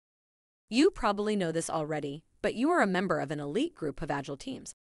You probably know this already, but you are a member of an elite group of Agile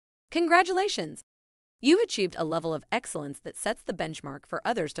teams. Congratulations! You've achieved a level of excellence that sets the benchmark for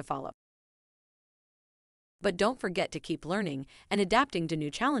others to follow. But don't forget to keep learning and adapting to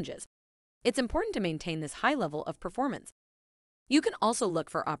new challenges. It's important to maintain this high level of performance. You can also look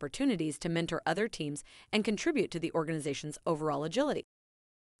for opportunities to mentor other teams and contribute to the organization's overall agility.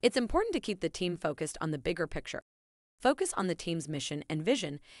 It's important to keep the team focused on the bigger picture. Focus on the team's mission and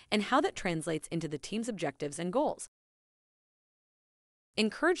vision and how that translates into the team's objectives and goals.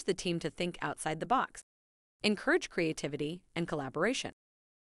 Encourage the team to think outside the box. Encourage creativity and collaboration.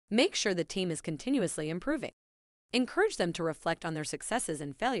 Make sure the team is continuously improving. Encourage them to reflect on their successes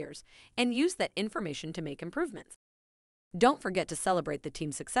and failures and use that information to make improvements. Don't forget to celebrate the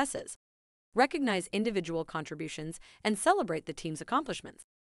team's successes. Recognize individual contributions and celebrate the team's accomplishments.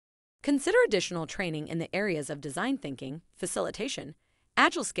 Consider additional training in the areas of design thinking, facilitation,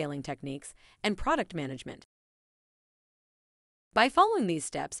 agile scaling techniques, and product management. By following these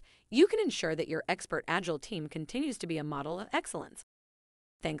steps, you can ensure that your expert Agile team continues to be a model of excellence.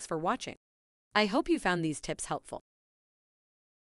 Thanks for watching. I hope you found these tips helpful.